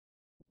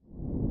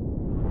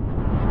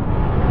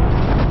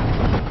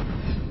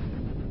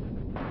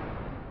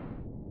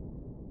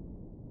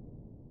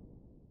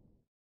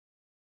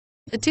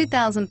The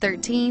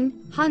 2013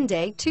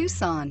 Hyundai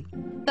Tucson.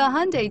 The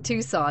Hyundai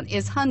Tucson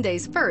is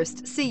Hyundai's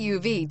first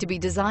CUV to be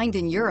designed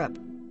in Europe.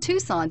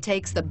 Tucson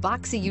takes the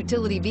boxy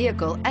utility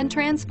vehicle and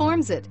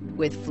transforms it.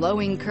 With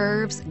flowing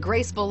curves,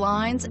 graceful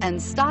lines,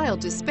 and style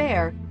to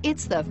spare,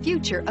 it's the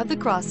future of the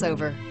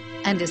crossover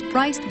and is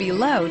priced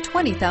below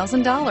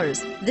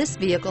 $20,000. This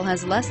vehicle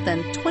has less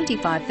than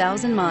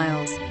 25,000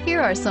 miles. Here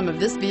are some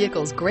of this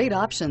vehicle's great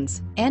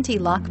options: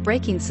 anti-lock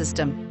braking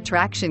system,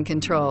 traction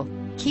control,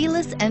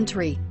 keyless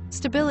entry,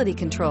 stability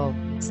control,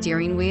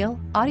 steering wheel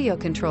audio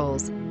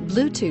controls,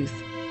 Bluetooth,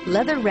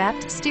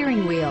 leather-wrapped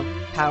steering wheel,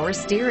 power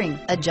steering,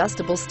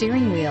 adjustable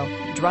steering wheel,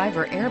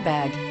 driver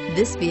airbag.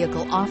 This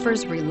vehicle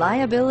offers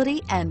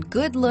reliability and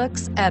good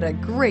looks at a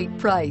great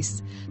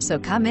price. So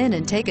come in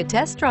and take a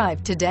test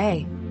drive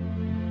today.